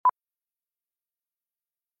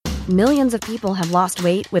Millions of people have lost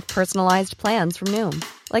weight with personalized plans from Noom.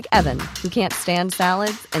 Like Evan, who can't stand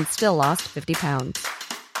salads and still lost 50 pounds.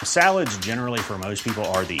 Salads generally for most people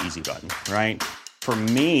are the easy button, right? For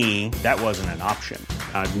me, that wasn't an option.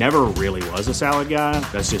 I never really was a salad guy.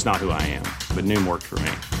 That's just not who I am. But Noom worked for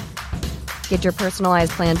me. Get your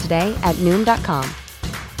personalized plan today at Noom.com.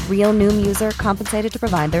 Real Noom user compensated to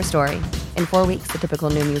provide their story. In 4 weeks, the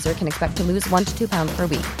typical Noom user can expect to lose 1 to 2 pounds per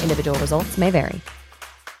week. Individual results may vary.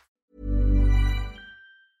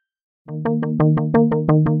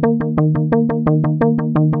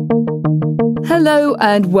 Hello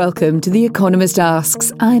and welcome to The Economist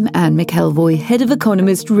Asks. I'm Anne McElvoy, head of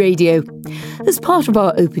Economist Radio. As part of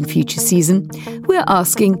our Open Future season, we're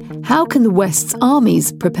asking, how can the West's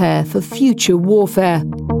armies prepare for future warfare?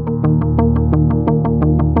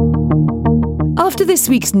 After this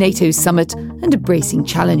week's NATO summit and a bracing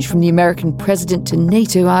challenge from the American president to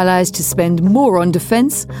NATO allies to spend more on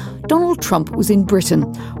defence, Donald Trump was in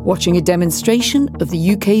Britain, watching a demonstration of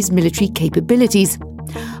the UK's military capabilities.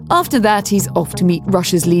 After that, he's off to meet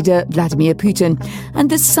Russia's leader, Vladimir Putin, and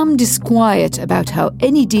there's some disquiet about how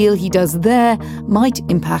any deal he does there might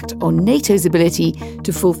impact on NATO's ability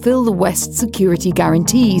to fulfil the West's security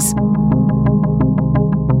guarantees.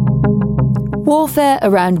 Warfare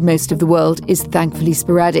around most of the world is thankfully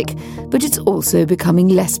sporadic, but it's also becoming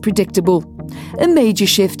less predictable. A major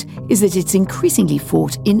shift is that it's increasingly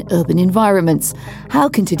fought in urban environments. How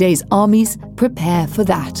can today's armies prepare for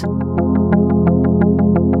that?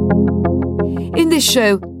 In this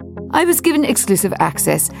show, I was given exclusive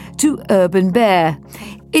access to Urban Bear.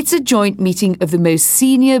 It's a joint meeting of the most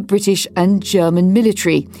senior British and German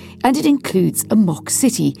military, and it includes a mock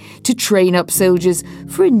city to train up soldiers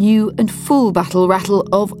for a new and full battle rattle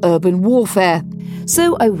of urban warfare.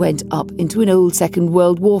 So I went up into an old Second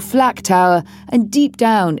World War flak tower and deep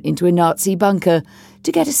down into a Nazi bunker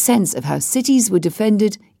to get a sense of how cities were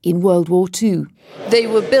defended in World War II. They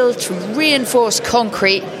were built from reinforced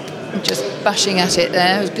concrete, just bashing at it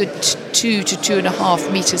there. It was good 2 to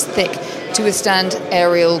 2.5 metres thick to withstand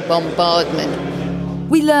aerial bombardment.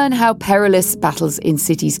 We learn how perilous battles in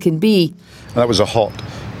cities can be. That was a hot,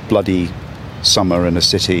 bloody summer in a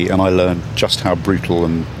city, and I learned just how brutal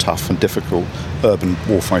and tough and difficult urban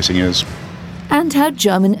warfighting is. And how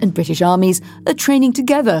German and British armies are training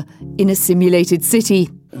together in a simulated city.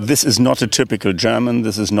 This is not a typical German,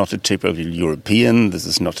 this is not a typical European, this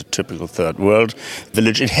is not a typical third world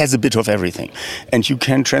village. It has a bit of everything. And you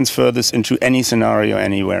can transfer this into any scenario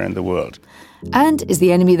anywhere in the world. And is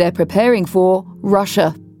the enemy they're preparing for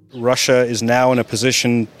Russia? Russia is now in a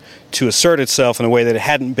position to assert itself in a way that it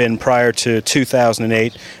hadn't been prior to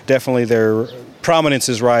 2008. Definitely their prominence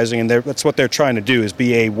is rising, and that's what they're trying to do, is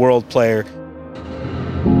be a world player.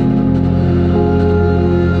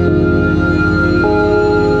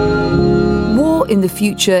 In the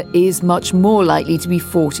future is much more likely to be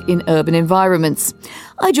fought in urban environments.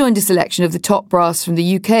 I joined a selection of the top brass from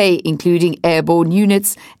the UK, including airborne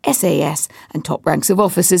units, SAS, and top ranks of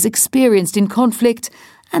officers experienced in conflict,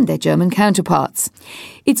 and their German counterparts.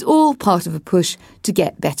 It's all part of a push to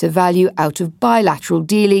get better value out of bilateral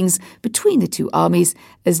dealings between the two armies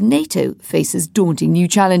as NATO faces daunting new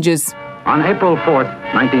challenges. On April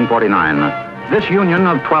 4th, 1949, this union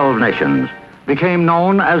of 12 nations became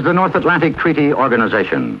known as the North Atlantic Treaty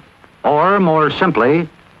Organization, or more simply,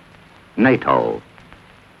 NATO.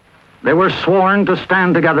 They were sworn to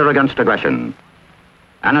stand together against aggression.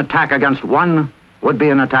 An attack against one would be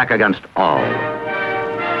an attack against all.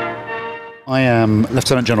 I am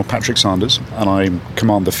Lieutenant General Patrick Sanders, and I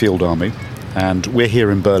command the Field Army, and we're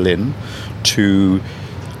here in Berlin to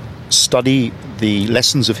study the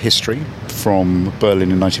lessons of history from Berlin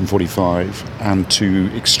in 1945 and to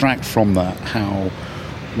extract from that how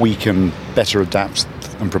we can better adapt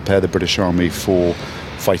and prepare the British Army for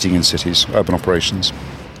fighting in cities, urban operations.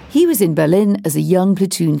 He was in Berlin as a young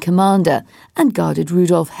platoon commander and guarded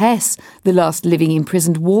Rudolf Hess, the last living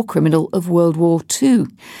imprisoned war criminal of World War II.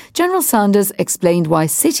 General Sanders explained why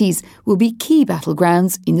cities will be key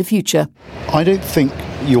battlegrounds in the future. I don't think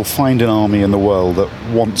you'll find an army in the world that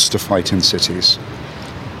wants to fight in cities,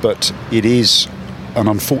 but it is an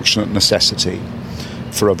unfortunate necessity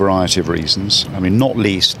for a variety of reasons. I mean, not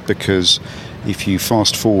least because if you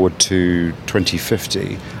fast forward to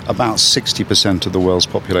 2050, about 60% of the world's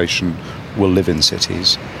population will live in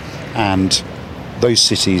cities, and those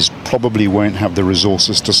cities probably won't have the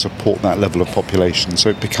resources to support that level of population. So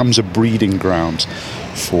it becomes a breeding ground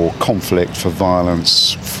for conflict, for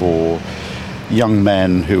violence, for young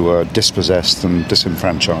men who are dispossessed and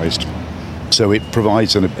disenfranchised. So it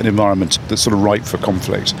provides an environment that's sort of ripe for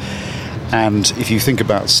conflict. And if you think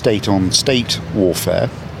about state-on-state warfare,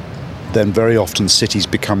 then very often cities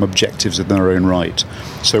become objectives in their own right.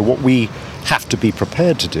 So what we have to be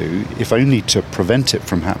prepared to do, if only to prevent it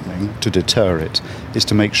from happening, to deter it, is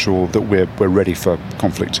to make sure that we're ready for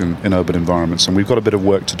conflict in urban environments. And we've got a bit of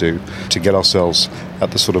work to do to get ourselves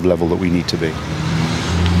at the sort of level that we need to be.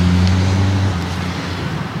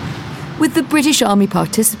 With the British Army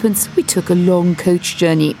participants, we took a long coach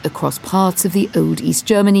journey across parts of the old East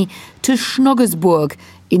Germany to Schnoggersburg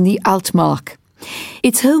in the Altmark.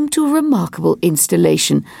 It's home to a remarkable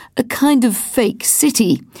installation, a kind of fake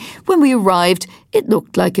city. When we arrived, it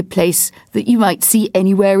looked like a place that you might see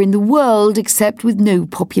anywhere in the world except with no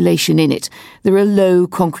population in it. There are low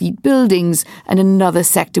concrete buildings and another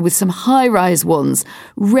sector with some high-rise ones,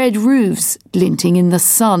 red roofs glinting in the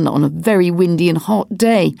sun on a very windy and hot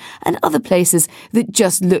day, and other places that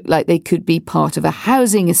just look like they could be part of a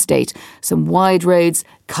housing estate, some wide roads,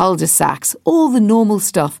 cul-de-sacs, all the normal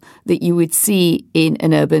stuff that you would see in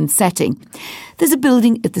an urban setting. There's a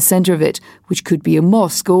building at the centre of it, which could be a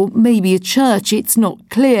mosque or maybe a church, it's not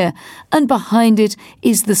clear, and behind it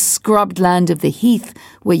is the scrubbed land of the heath,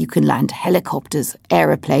 where you can land helicopters,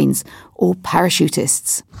 aeroplanes or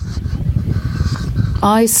parachutists.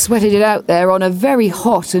 I sweated it out there on a very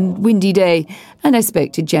hot and windy day, and I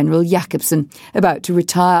spoke to General Jakobsen, about to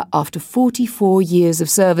retire after 44 years of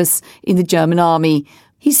service in the German army.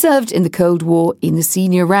 He served in the Cold War in the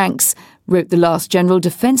senior ranks, wrote the last General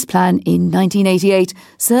Defence Plan in 1988,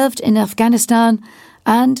 served in Afghanistan,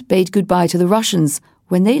 and bade goodbye to the Russians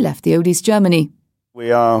when they left the old East Germany.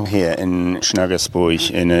 We are here in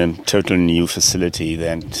Schnoggersburg in a total new facility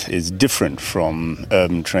that is different from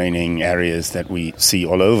urban training areas that we see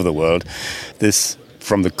all over the world. This,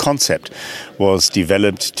 from the concept, was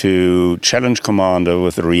developed to challenge commando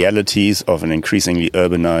with the realities of an increasingly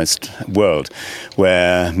urbanized world,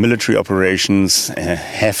 where military operations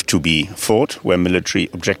have to be fought, where military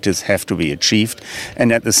objectives have to be achieved,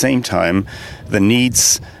 and at the same time the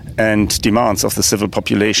needs and demands of the civil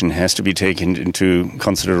population has to be taken into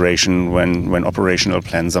consideration when operational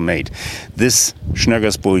plans are made. This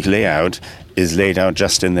Schnoggersburg layout is laid out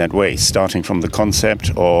just in that way, starting from the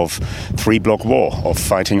concept of three-block war, of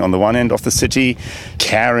fighting on the one end of the city,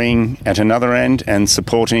 caring at another end, and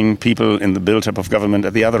supporting people in the build-up of government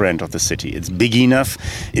at the other end of the city. It's big enough,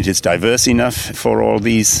 it is diverse enough for all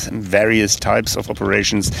these various types of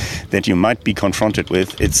operations that you might be confronted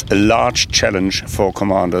with. It's a large challenge for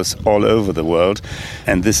commanders all over the world,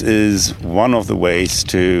 and this is one of the ways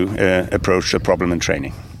to approach the problem in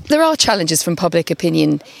training. There are challenges from public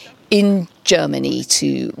opinion in Germany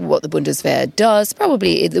to what the Bundeswehr does,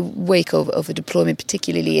 probably in the wake of a deployment,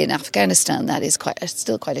 particularly in Afghanistan. That is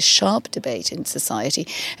still quite a sharp debate in society.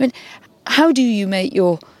 I mean, how do you make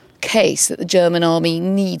your case that the German army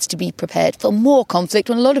needs to be prepared for more conflict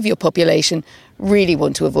when a lot of your population really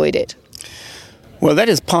want to avoid it? Well, that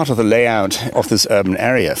is part of the layout of this urban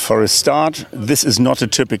area. For a start, this is not a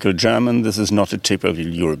typical German, this is not a typical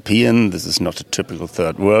European, this is not a typical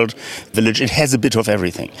third world village. It has a bit of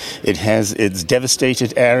everything. It has its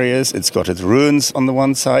devastated areas, it's got its ruins on the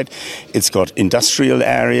one side, it's got industrial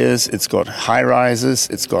areas, it's got high-rises,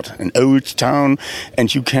 it's got an old town,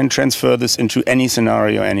 and you can transfer this into any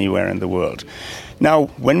scenario anywhere in the world. Now,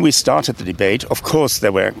 when we started the debate, of course,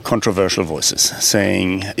 there were controversial voices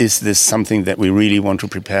saying, is this something that we really want to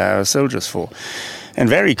prepare our soldiers for? And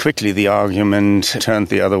very quickly, the argument turned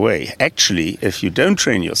the other way. Actually, if you don't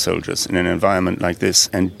train your soldiers in an environment like this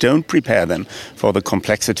and don't prepare them for the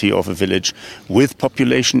complexity of a village with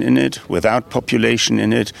population in it, without population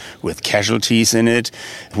in it, with casualties in it,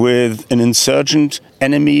 with an insurgent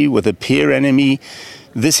enemy, with a peer enemy,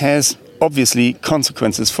 this has obviously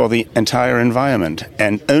consequences for the entire environment.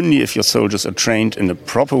 And only if your soldiers are trained in a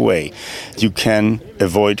proper way, you can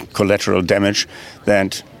avoid collateral damage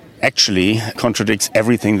that actually contradicts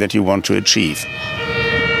everything that you want to achieve.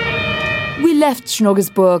 We left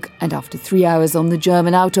Schnoggersburg and after 3 hours on the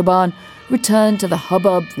German Autobahn, returned to the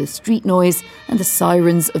hubbub, the street noise and the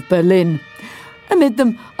sirens of Berlin. Amid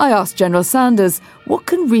them, I asked General Sanders what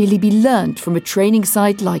can really be learnt from a training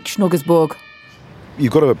site like Schnoggersburg.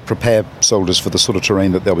 You've got to prepare soldiers for the sort of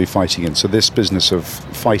terrain that they'll be fighting in. So this business of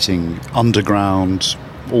fighting underground,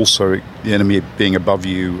 also the enemy being above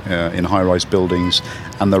you in high-rise buildings,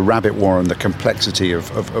 and the rabbit warren, the complexity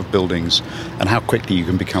of buildings, and how quickly you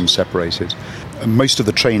can become separated. And most of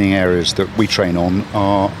the training areas that we train on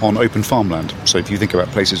are on open farmland. So if you think about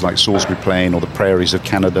places like Salisbury Plain or the prairies of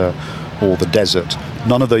Canada or the desert,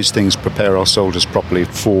 none of those things prepare our soldiers properly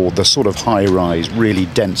for the sort of high-rise, really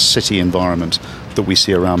dense city environment that we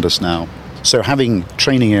see around us now. So having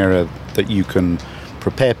training area that you can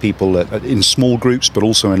prepare people in small groups but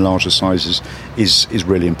also in larger sizes is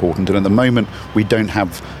really important. And at the moment we don't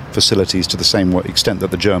have facilities to the same extent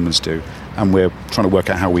that the Germans do, and we're trying to work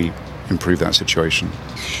out how we improve that situation.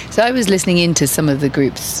 So I was listening into some of the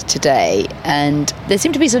groups today, and there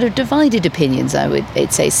seemed to be sort of divided opinions,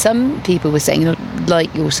 I'd say. Some people were saying,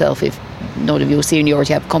 like yourself, if not of your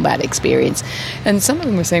seniority, have combat experience. And some of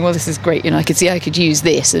them were saying, well, this is great, I could see I could use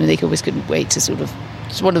this, and they always couldn't wait to sort of...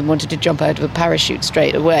 One of them wanted to jump out of a parachute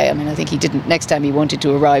straight away. I mean, I think he didn't. Next time he wanted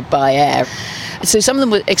to arrive by air. So some of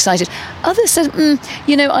them were excited. Others said,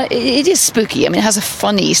 it is spooky. I mean, it has a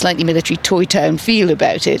funny, slightly military toy town feel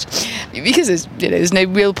about it because there's no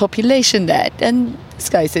real population there. And this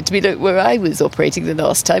guy said to me, look, where I was operating the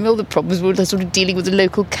last time, all the problems were sort of dealing with the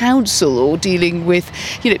local council or dealing with,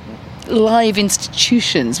 live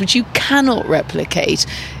institutions, which you cannot replicate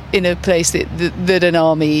in a place that an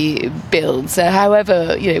army builds,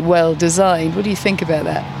 however well designed. What do you think about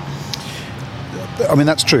that? I mean,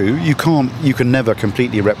 that's true. You can never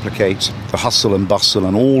completely replicate the hustle and bustle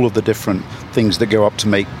and all of the different things that go up to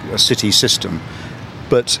make a city system,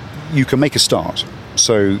 but you can make a start.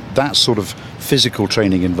 So that sort of physical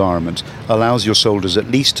training environment allows your soldiers at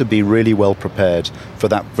least to be really well prepared for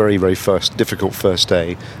that very, very difficult first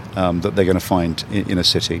day that they're going to find in a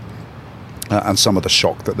city. And some of the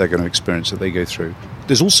shock that they're going to experience that they go through.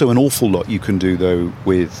 There's also an awful lot you can do, though,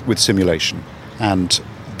 with simulation. And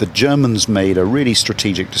the Germans made a really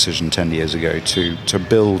strategic decision 10 years ago to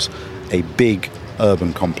build a big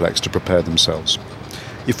urban complex to prepare themselves.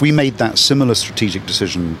 If we made that similar strategic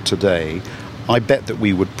decision today, I bet that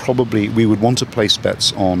we would want to place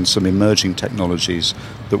bets on some emerging technologies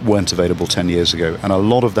that weren't available 10 years ago. And a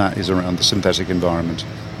lot of that is around the synthetic environment.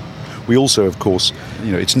 We also, of course,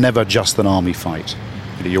 it's never just an army fight.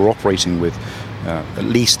 You're operating with at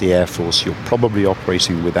least the Air Force, you're probably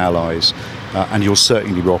operating with allies, and you'll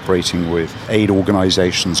certainly be operating with aid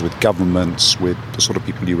organisations, with governments, with the sort of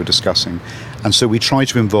people you were discussing. And so we try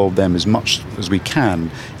to involve them as much as we can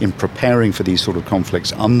in preparing for these sort of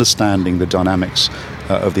conflicts, understanding the dynamics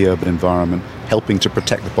of the urban environment, helping to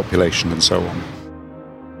protect the population and so on.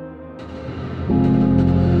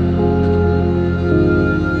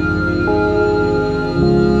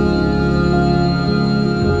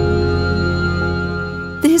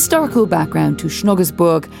 Historical background to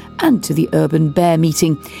Schnoggersburg and to the Urban Bear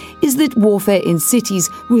meeting is that warfare in cities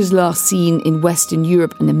was last seen in Western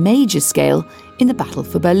Europe on a major scale in the Battle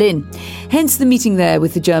for Berlin. Hence the meeting there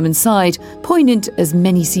with the German side, poignant as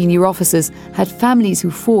many senior officers had families who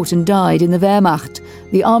fought and died in the Wehrmacht,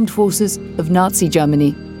 the armed forces of Nazi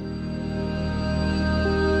Germany.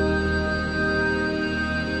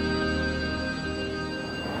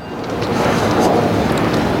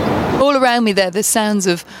 Around me there, the sounds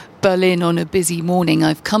of Berlin on a busy morning.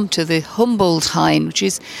 I've come to the Humboldt-Hain, which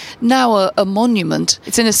is now a monument.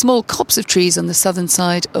 It's in a small copse of trees on the southern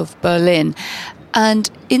side of Berlin. And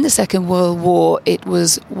in the Second World War, it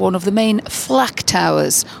was one of the main flak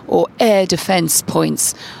towers or air defence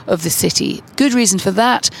points of the city. Good reason for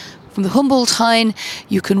that. From the Humboldt-Hain,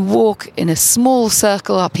 you can walk in a small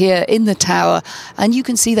circle up here in the tower, and you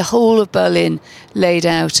can see the whole of Berlin laid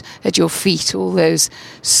out at your feet, all those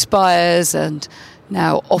spires and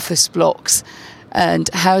now office blocks and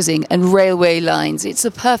housing and railway lines. It's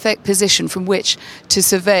a perfect position from which to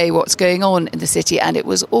survey what's going on in the city, and it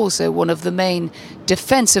was also one of the main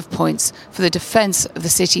defensive points for the defence of the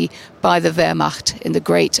city by the Wehrmacht in the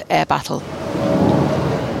Great Air Battle.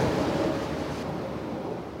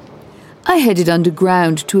 I headed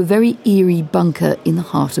underground to a very eerie bunker in the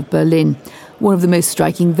heart of Berlin, one of the most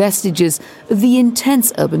striking vestiges of the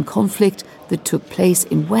intense urban conflict that took place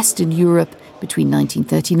in Western Europe between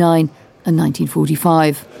 1939 and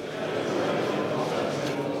 1945.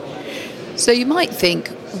 So you might think,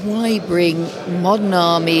 why bring modern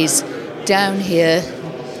armies down here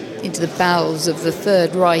into the bowels of the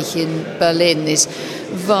Third Reich in Berlin, this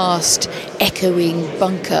vast echoing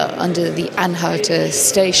bunker under the Anhalter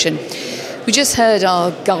station? We just heard our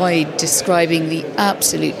guide describing the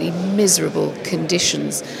absolutely miserable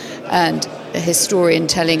conditions, and a historian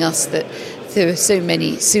telling us that there are so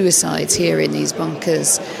many suicides here in these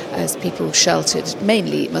bunkers as people sheltered,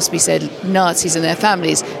 mainly, it must be said, Nazis and their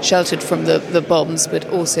families, sheltered from the bombs, but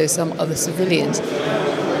also some other civilians.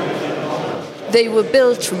 They were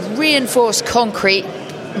built from reinforced concrete,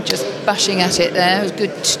 just bashing at it there. It was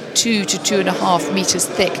good 2 to 2.5 metres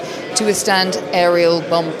thick to withstand aerial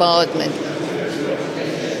bombardment.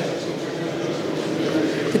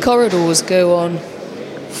 The corridors go on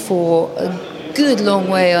for a good long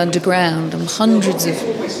way underground, and hundreds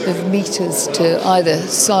of metres to either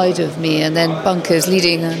side of me, and then bunkers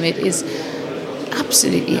leading them. It is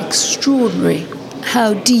absolutely extraordinary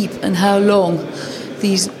how deep and how long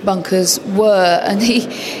these bunkers were. And the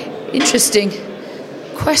interesting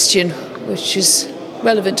question, which is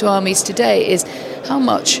relevant to armies today, is how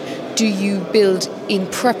much do you build in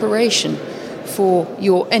preparation for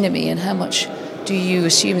your enemy, and how much do you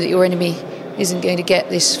assume that your enemy isn't going to get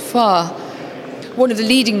this far? One of the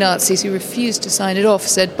leading Nazis who refused to sign it off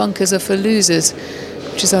said bunkers are for losers,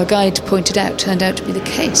 which, as our guide pointed out, turned out to be the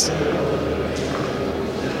case.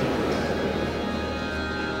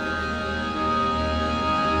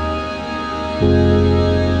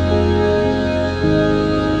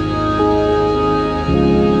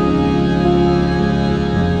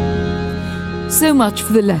 So much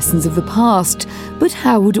for the lessons of the past, but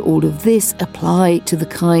how would all of this apply to the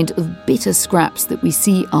kind of bitter scraps that we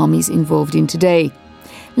see armies involved in today?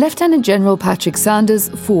 Lieutenant General Patrick Sanders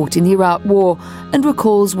fought in the Iraq War and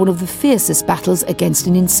recalls one of the fiercest battles against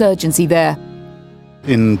an insurgency there.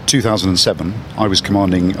 In 2007, I was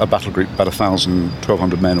commanding a battle group, about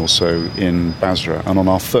 1,200 men or so in Basra, and on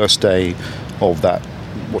our first day of that,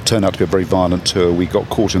 what turned out to be a very violent tour, we got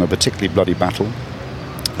caught in a particularly bloody battle.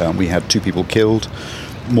 We had 2 people killed,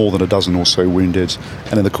 more than a dozen or so wounded,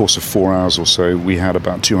 and in the course of 4 hours or so, we had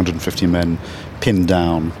about 250 men pinned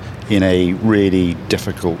down in a really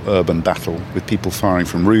difficult urban battle, with people firing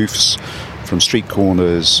from roofs, from street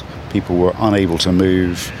corners. People were unable to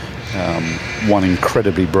move. One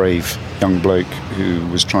incredibly brave young bloke who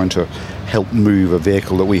was trying to help move a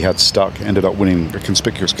vehicle that we had stuck ended up winning a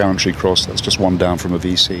conspicuous gallantry cross. That's just one down from a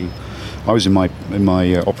VC. I was in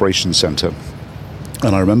my operations centre,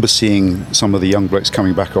 and I remember seeing some of the young blokes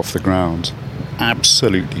coming back off the ground,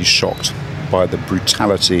 absolutely shocked by the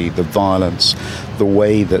brutality, the violence, the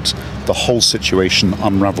way that the whole situation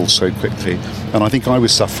unravelled so quickly. And I think I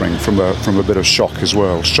was suffering from a bit of shock as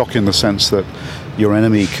well. Shock in the sense that your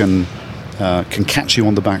enemy can catch you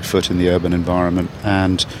on the back foot in the urban environment,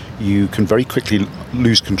 and you can very quickly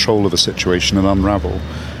lose control of a situation and unravel.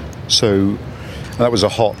 So that was a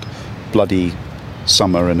hot, bloody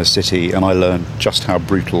summer in a city, and I learned just how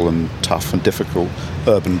brutal and tough and difficult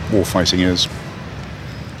urban warfighting is.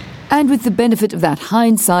 And with the benefit of that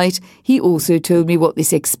hindsight, he also told me what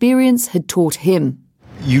this experience had taught him.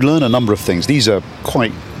 You learn a number of things. These are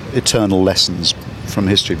quite eternal lessons from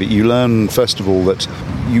history, but you learn, first of all, that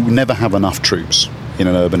you never have enough troops in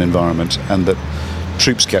an urban environment, and that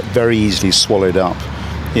troops get very easily swallowed up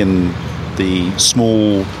in the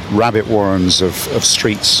small rabbit warrens of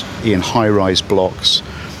streets in high-rise blocks,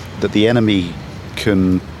 that the enemy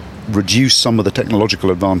can reduce some of the technological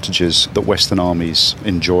advantages that Western armies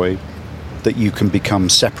enjoy, that you can become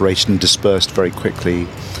separated and dispersed very quickly,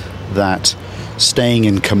 that staying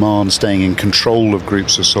in command, staying in control of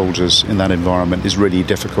groups of soldiers in that environment is really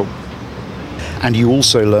difficult. And you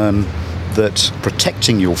also learn that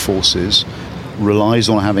protecting your forces relies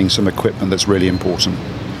on having some equipment that's really important.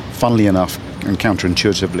 Funnily enough, and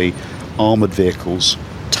counterintuitively, armoured vehicles,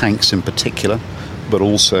 tanks in particular, but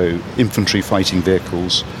also infantry fighting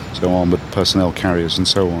vehicles, so armoured personnel carriers and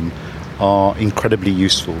so on, are incredibly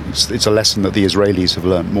useful. It's a lesson that the Israelis have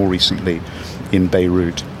learnt more recently in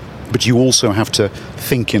Beirut. But you also have to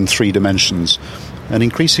think in 3 dimensions, and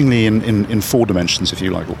increasingly in 4 dimensions, if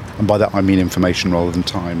you like. And by that I mean information rather than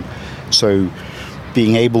time. So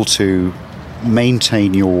being able to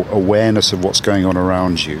maintain your awareness of what's going on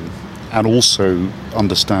around you, and also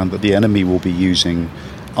understand that the enemy will be using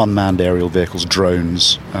unmanned aerial vehicles,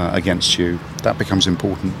 drones, against you, that becomes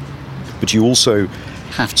important. But you also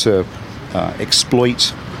have to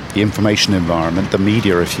exploit the information environment, the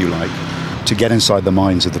media, if you like, to get inside the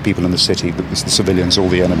minds of the people in the city, the civilians, or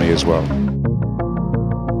the enemy as well.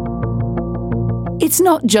 It's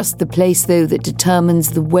not just the place, though, that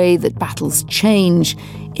determines the way that battles change.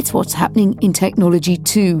 It's what's happening in technology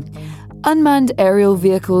too. Unmanned aerial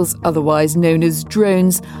vehicles, otherwise known as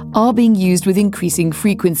drones, are being used with increasing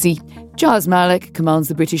frequency. Jaz Malik commands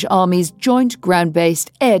the British Army's Joint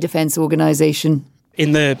Ground-Based Air Defence Organisation.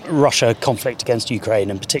 In the Russia conflict against Ukraine,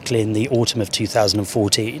 and particularly in the autumn of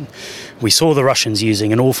 2014, we saw the Russians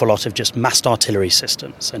using an awful lot of just massed artillery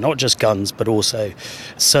systems, so not just guns, but also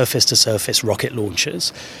surface-to-surface rocket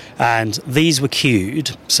launchers. And these were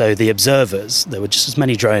cued, so the observers, there were just as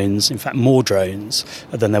many drones, in fact more drones,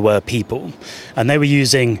 than there were people. And they were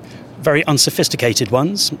using very unsophisticated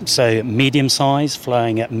ones, so medium size,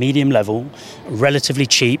 flying at medium level, relatively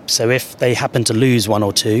cheap, so if they happened to lose 1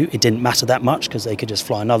 or 2, it didn't matter that much because they could just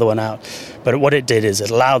fly another one out. But what it did is it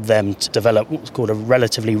allowed them to develop what's called a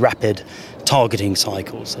relatively rapid targeting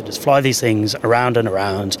cycle. So just fly these things around and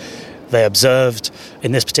around. They observed,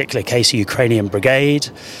 in this particular case, a Ukrainian brigade.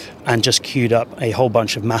 and just queued up a whole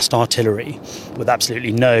bunch of massed artillery with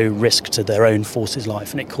absolutely no risk to their own forces'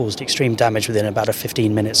 life, and it caused extreme damage within about a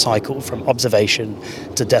 15-minute cycle from observation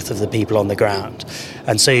to death of the people on the ground.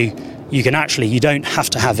 And so you don't have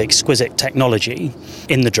to have exquisite technology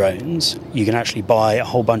in the drones. You can actually buy a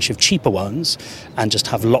whole bunch of cheaper ones and just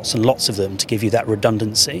have lots and lots of them to give you that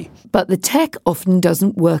redundancy. But the tech often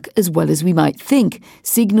doesn't work as well as we might think.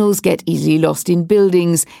 Signals get easily lost in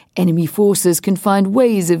buildings. Enemy forces can find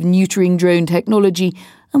ways of neutering drone technology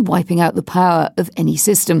and wiping out the power of any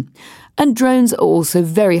system. And drones are also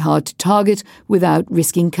very hard to target without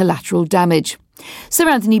risking collateral damage. Sir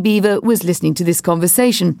Anthony Beevor was listening to this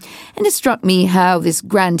conversation, and it struck me how this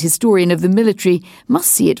grand historian of the military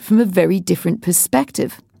must see it from a very different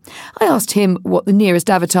perspective. I asked him what the nearest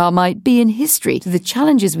avatar might be in history to the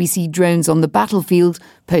challenges we see drones on the battlefield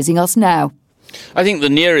posing us now. I think the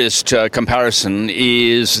nearest comparison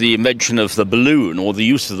is the invention of the balloon, or the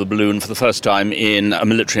use of the balloon for the first time in a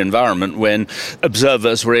military environment, when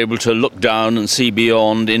observers were able to look down and see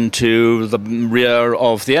beyond into the rear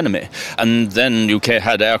of the enemy. And then you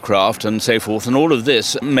had aircraft and so forth, and all of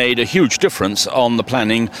this made a huge difference on the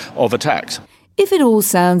planning of attacks. If it all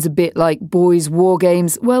sounds a bit like boys' war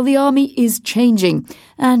games, well, the army is changing,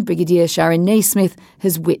 and Brigadier Sharon Naismith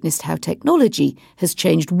has witnessed how technology has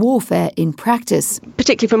changed warfare in practice.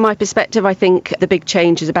 Particularly from my perspective, I think the big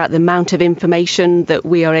change is about the amount of information that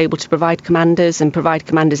we are able to provide commanders, and provide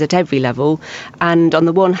commanders at every level. And on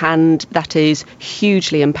the one hand, that is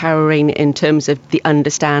hugely empowering in terms of the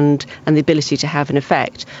understand and the ability to have an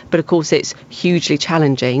effect. But of course, it's hugely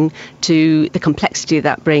challenging to the complexity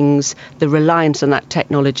that brings, the reliance on that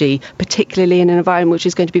technology, particularly in an environment which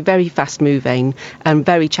is going to be very fast moving and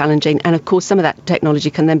very challenging. And of course, some of that technology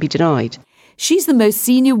can then be denied. She's the most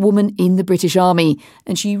senior woman in the British Army,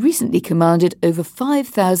 and she recently commanded over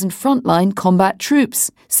 5,000 frontline combat troops.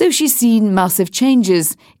 So she's seen massive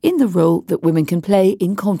changes in the role that women can play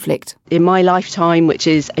in conflict. In my lifetime, which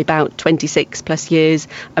is about 26 plus years,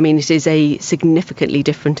 it is a significantly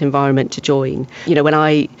different environment to join. When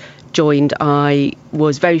I joined, I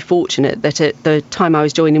was very fortunate that at the time I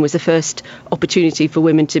was joining was the first opportunity for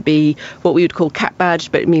women to be what we would call cap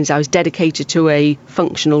badged, but it means I was dedicated to a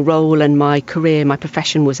functional role, and my career, my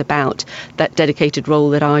profession was about that dedicated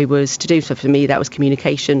role that I was to do. So for me, that was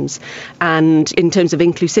communications. And in terms of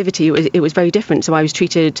inclusivity, it was very different. So I was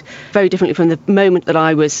treated very differently from the moment that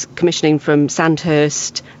I was commissioning from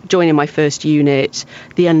Sandhurst, joining my first unit,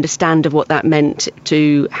 the understand of what that meant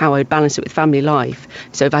to how I would balance it with family life.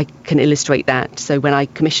 So if I can illustrate that. So when I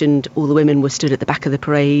commissioned, all the women were stood at the back of the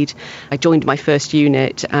parade. I joined my first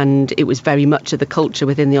unit, and it was very much of the culture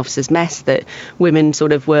within the officers' mess that women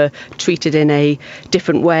sort of were treated in a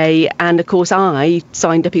different way. And of course, I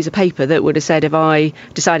signed a piece of paper that would have said if I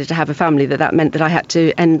decided to have a family, that meant that I had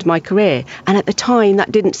to end my career. And at the time,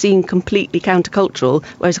 that didn't seem completely countercultural,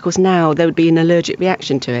 whereas of course now there would be an allergic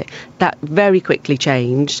reaction to it. That very quickly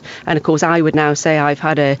changed. And of course, I would now say I've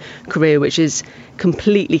had a career which is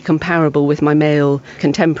completely comparable with my male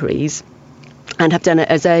contemporaries, and have done it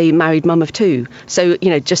as a married mum of two. So,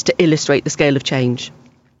 just to illustrate the scale of change.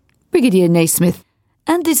 Brigadier Naismith.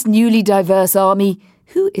 And this newly diverse army,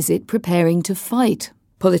 who is it preparing to fight?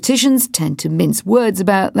 Politicians tend to mince words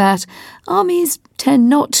about that. Armies tend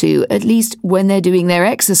not to, at least when they're doing their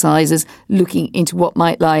exercises, looking into what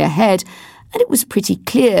might lie ahead. And it was pretty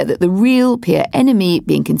clear that the real peer enemy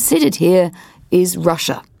being considered here is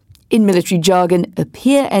Russia. In military jargon, a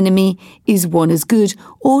peer enemy is one as good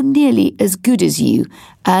or nearly as good as you,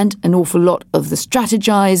 and an awful lot of the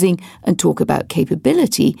strategizing and talk about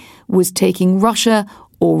capability was taking Russia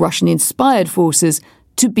or Russian-inspired forces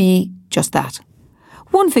to be just that.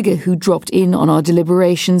 One figure who dropped in on our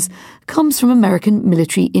deliberations comes from American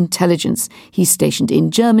military intelligence. He's stationed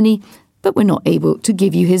in Germany, but we're not able to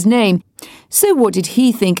give you his name. So what did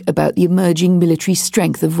he think about the emerging military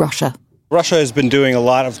strength of Russia? Russia has been doing a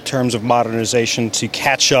lot of terms of modernization to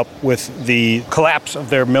catch up with the collapse of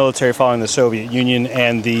their military following the Soviet Union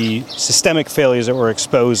and the systemic failures that were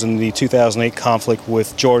exposed in the 2008 conflict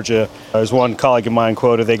with Georgia. As one colleague of mine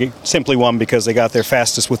quoted, they simply won because they got there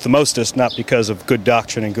fastest with the mostest, not because of good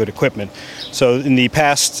doctrine and good equipment. So in the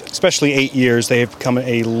past, especially 8 years, they have come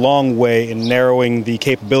a long way in narrowing the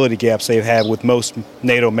capability gaps they've had with most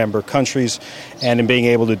NATO member countries, and in being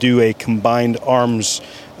able to do a combined arms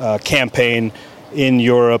campaign in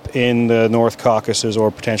Europe, in the North Caucasus, or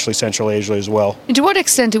potentially Central Asia as well. And to what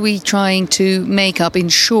extent are we trying to make up in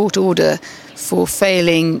short order for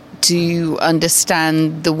failing to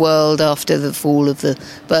understand the world after the fall of the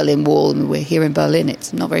Berlin Wall. I mean, we're here in Berlin.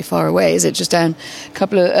 It's not very far away, is it? Just down a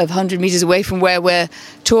couple of 100 metres away from where we're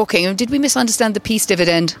talking. Did we misunderstand the peace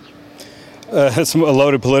dividend? That's a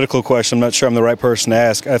loaded political question. I'm not sure I'm the right person to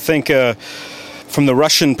ask. I think from the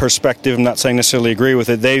Russian perspective, I'm not saying necessarily agree with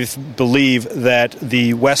it, they believe that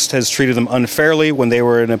the West has treated them unfairly when they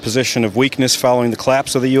were in a position of weakness following the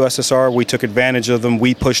collapse of the USSR. We took advantage of them.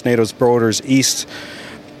 We pushed NATO's borders east.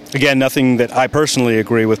 Again, nothing that I personally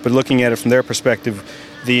agree with, but looking at it from their perspective,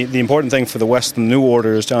 the important thing for the West and the New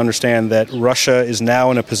Order is to understand that Russia is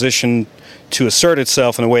now in a position to assert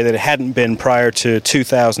itself in a way that it hadn't been prior to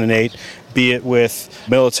 2008, be it with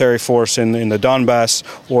military force in the Donbass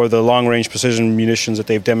or the long-range precision munitions that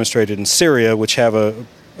they've demonstrated in Syria, which have a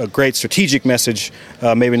great strategic message,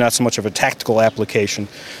 maybe not so much of a tactical application.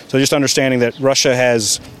 So just understanding that Russia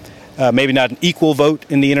has maybe not an equal vote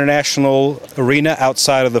in the international arena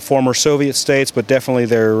outside of the former Soviet states, but definitely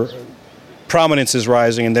their prominence is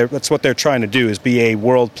rising, and that's what they're trying to do, is be a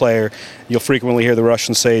world player. You'll frequently hear the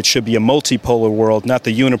Russians say it should be a multipolar world, not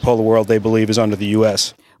the unipolar world they believe is under the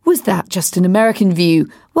U.S. Was that just an American view?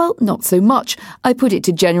 Well, not so much. I put it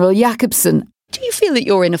to General Jakobsen. Do you feel that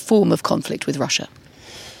you're in a form of conflict with Russia?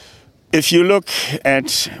 If you look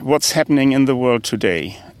at what's happening in the world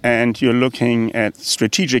today, and you're looking at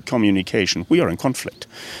strategic communication, we are in conflict,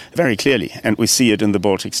 very clearly, and we see it in the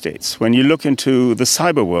Baltic states. When you look into the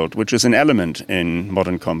cyber world, which is an element in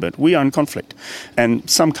modern combat, we are in conflict. And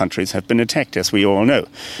some countries have been attacked, as we all know.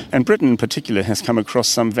 And Britain in particular has come across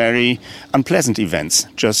some very unpleasant events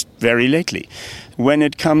just very lately. When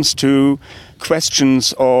it comes to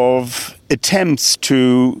questions of attempts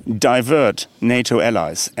to divert NATO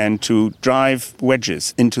allies and to drive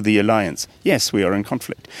wedges into the alliance, yes, we are in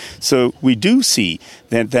conflict. So we do see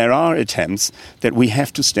that there are attempts that we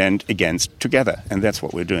have to stand against together, and that's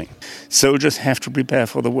what we're doing. Soldiers have to prepare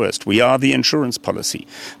for the worst. We are the insurance policy.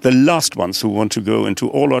 The last ones who want to go into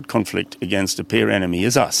all-out conflict against a peer enemy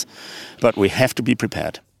is us. But we have to be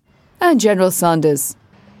prepared. And General Sanders.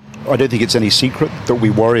 I don't think it's any secret that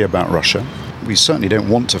we worry about Russia. We certainly don't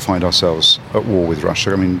want to find ourselves at war with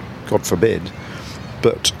Russia. I mean, God forbid.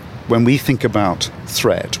 But when we think about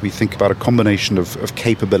threat, we think about a combination of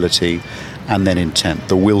capability and then intent,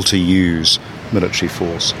 the will to use military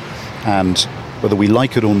force. And whether we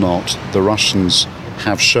like it or not, the Russians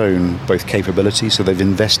have shown both capability, so they've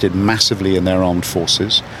invested massively in their armed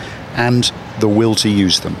forces, and the will to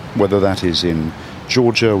use them, whether that is in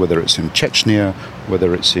Georgia, whether it's in Chechnya,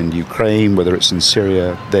 whether it's in Ukraine, whether it's in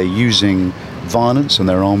Syria. They're using violence and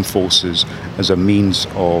their armed forces as a means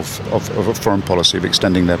of a foreign policy, of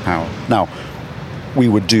extending their power. Now, we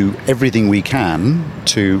would do everything we can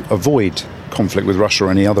to avoid conflict with Russia or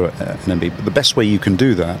any other enemy, but the best way you can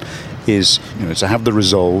do that is, to have the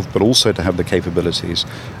resolve, but also to have the capabilities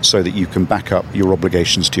so that you can back up your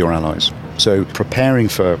obligations to your allies. So preparing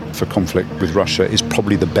for conflict with Russia is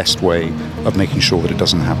probably the best way of making sure that it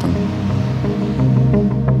doesn't happen.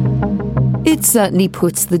 It certainly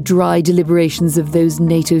puts the dry deliberations of those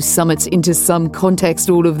NATO summits into some context,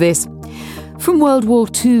 all of this. From World War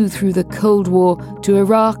II through the Cold War to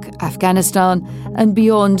Iraq, Afghanistan and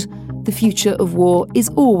beyond, the future of war is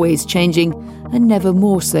always changing, and never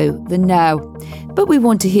more so than now. But we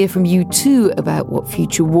want to hear from you too about what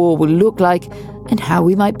future war will look like and how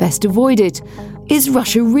we might best avoid it. Is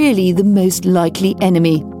Russia really the most likely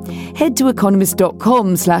enemy? Head to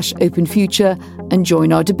economist.com/openfuture and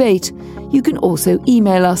join our debate. You can also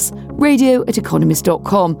email us,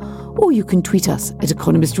 radio@economist.com, or you can tweet us at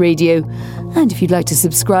Economist Radio. And if you'd like to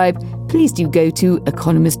subscribe, please do go to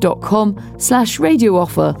economist.com/radio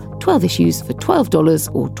offer, 12 issues for $12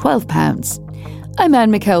 or £12. I'm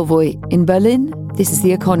Anne McElvoy in Berlin. This is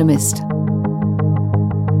The Economist.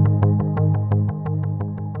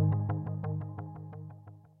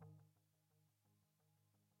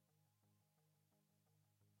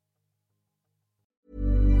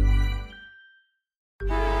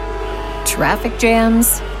 Traffic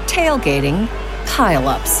jams, tailgating,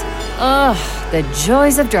 pile-ups. Ugh, the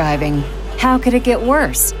joys of driving. How could it get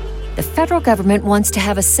worse? The federal government wants to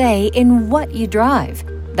have a say in what you drive.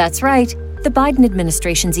 That's right. The Biden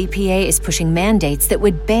administration's EPA is pushing mandates that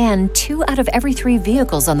would ban 2 out of every 3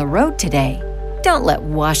 vehicles on the road today. Don't let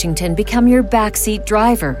Washington become your backseat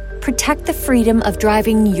driver. Protect the freedom of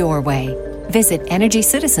driving your way. Visit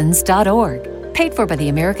EnergyCitizens.org. Paid for by the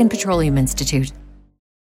American Petroleum Institute.